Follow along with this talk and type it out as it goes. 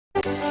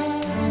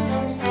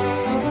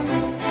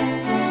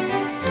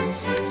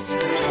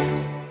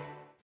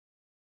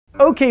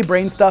Okay,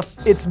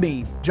 BrainStuff, it's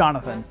me,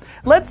 Jonathan.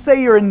 Let's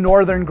say you're in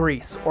northern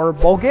Greece, or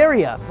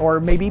Bulgaria, or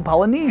maybe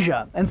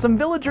Polynesia, and some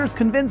villagers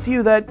convince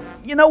you that,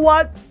 you know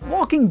what,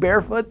 walking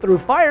barefoot through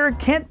fire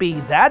can't be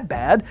that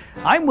bad.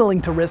 I'm willing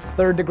to risk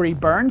third-degree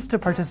burns to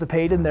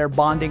participate in their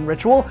bonding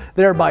ritual,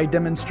 thereby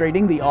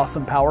demonstrating the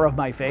awesome power of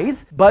my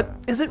faith. But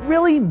is it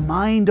really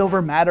mind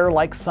over matter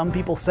like some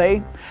people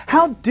say?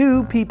 How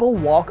do people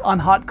walk on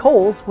hot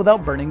coals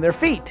without burning their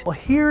feet? Well,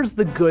 here's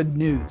the good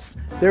news.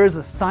 There is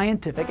a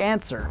scientific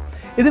answer.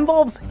 It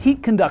involves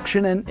heat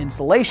conduction and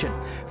insulation.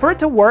 For it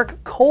to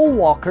work, coal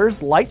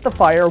walkers light the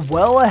fire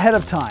well ahead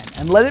of time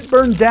and let it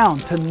burn down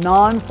to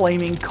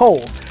non-flaming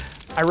coals.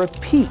 I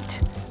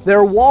repeat,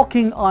 they're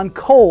walking on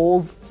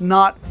coals,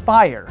 not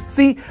fire.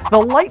 See, the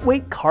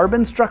lightweight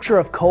carbon structure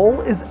of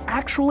coal is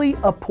actually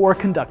a poor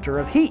conductor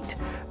of heat.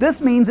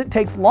 This means it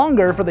takes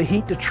longer for the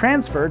heat to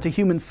transfer to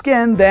human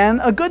skin than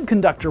a good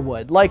conductor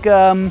would, like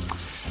a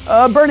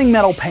burning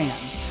metal pan.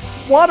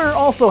 Water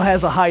also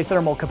has a high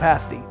thermal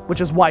capacity,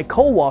 which is why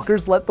coal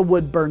walkers let the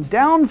wood burn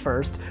down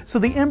first so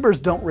the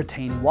embers don't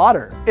retain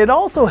water. It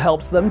also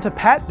helps them to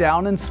pat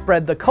down and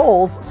spread the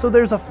coals so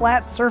there's a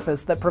flat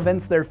surface that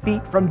prevents their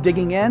feet from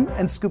digging in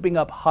and scooping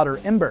up hotter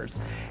embers.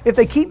 If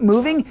they keep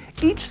moving,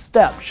 each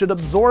step should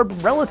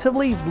absorb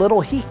relatively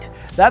little heat.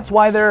 That's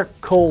why they're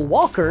coal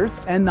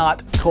walkers and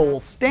not coal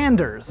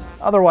standers.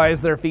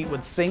 Otherwise, their feet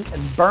would sink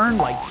and burn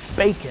like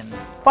bacon.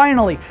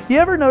 Finally, you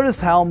ever notice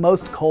how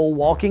most coal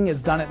walking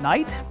is done at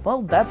night?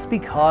 Well, that's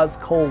because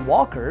coal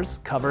walkers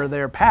cover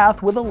their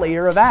path with a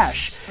layer of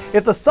ash.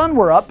 If the sun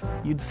were up,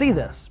 you'd see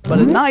this, but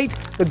at night,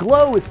 the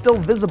glow is still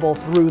visible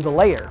through the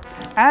layer.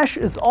 Ash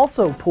is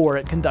also poor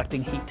at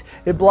conducting heat.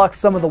 It blocks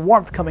some of the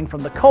warmth coming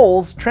from the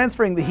coals,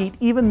 transferring the heat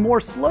even more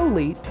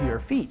slowly to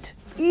your feet.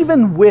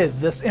 Even with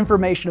this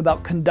information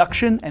about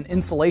conduction and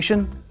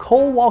insulation,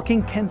 coal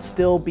walking can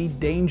still be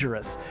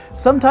dangerous.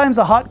 Sometimes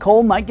a hot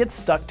coal might get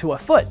stuck to a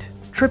foot.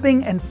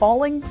 Tripping and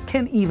falling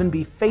can even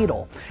be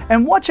fatal.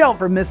 And watch out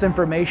for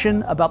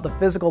misinformation about the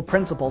physical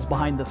principles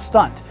behind the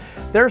stunt.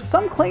 There are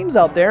some claims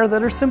out there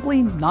that are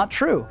simply not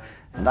true,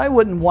 and I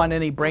wouldn't want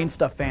any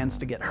BrainStuff fans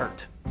to get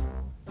hurt.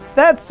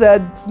 That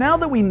said, now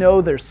that we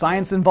know there's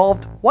science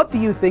involved, what do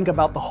you think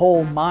about the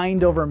whole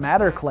mind over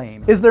matter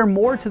claim? Is there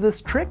more to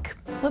this trick?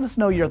 Let us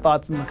know your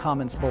thoughts in the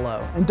comments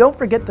below. And don't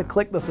forget to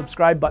click the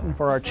subscribe button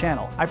for our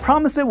channel. I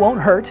promise it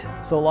won't hurt,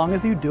 so long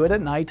as you do it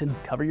at night and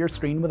cover your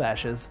screen with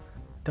ashes.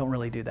 Don't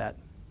really do that.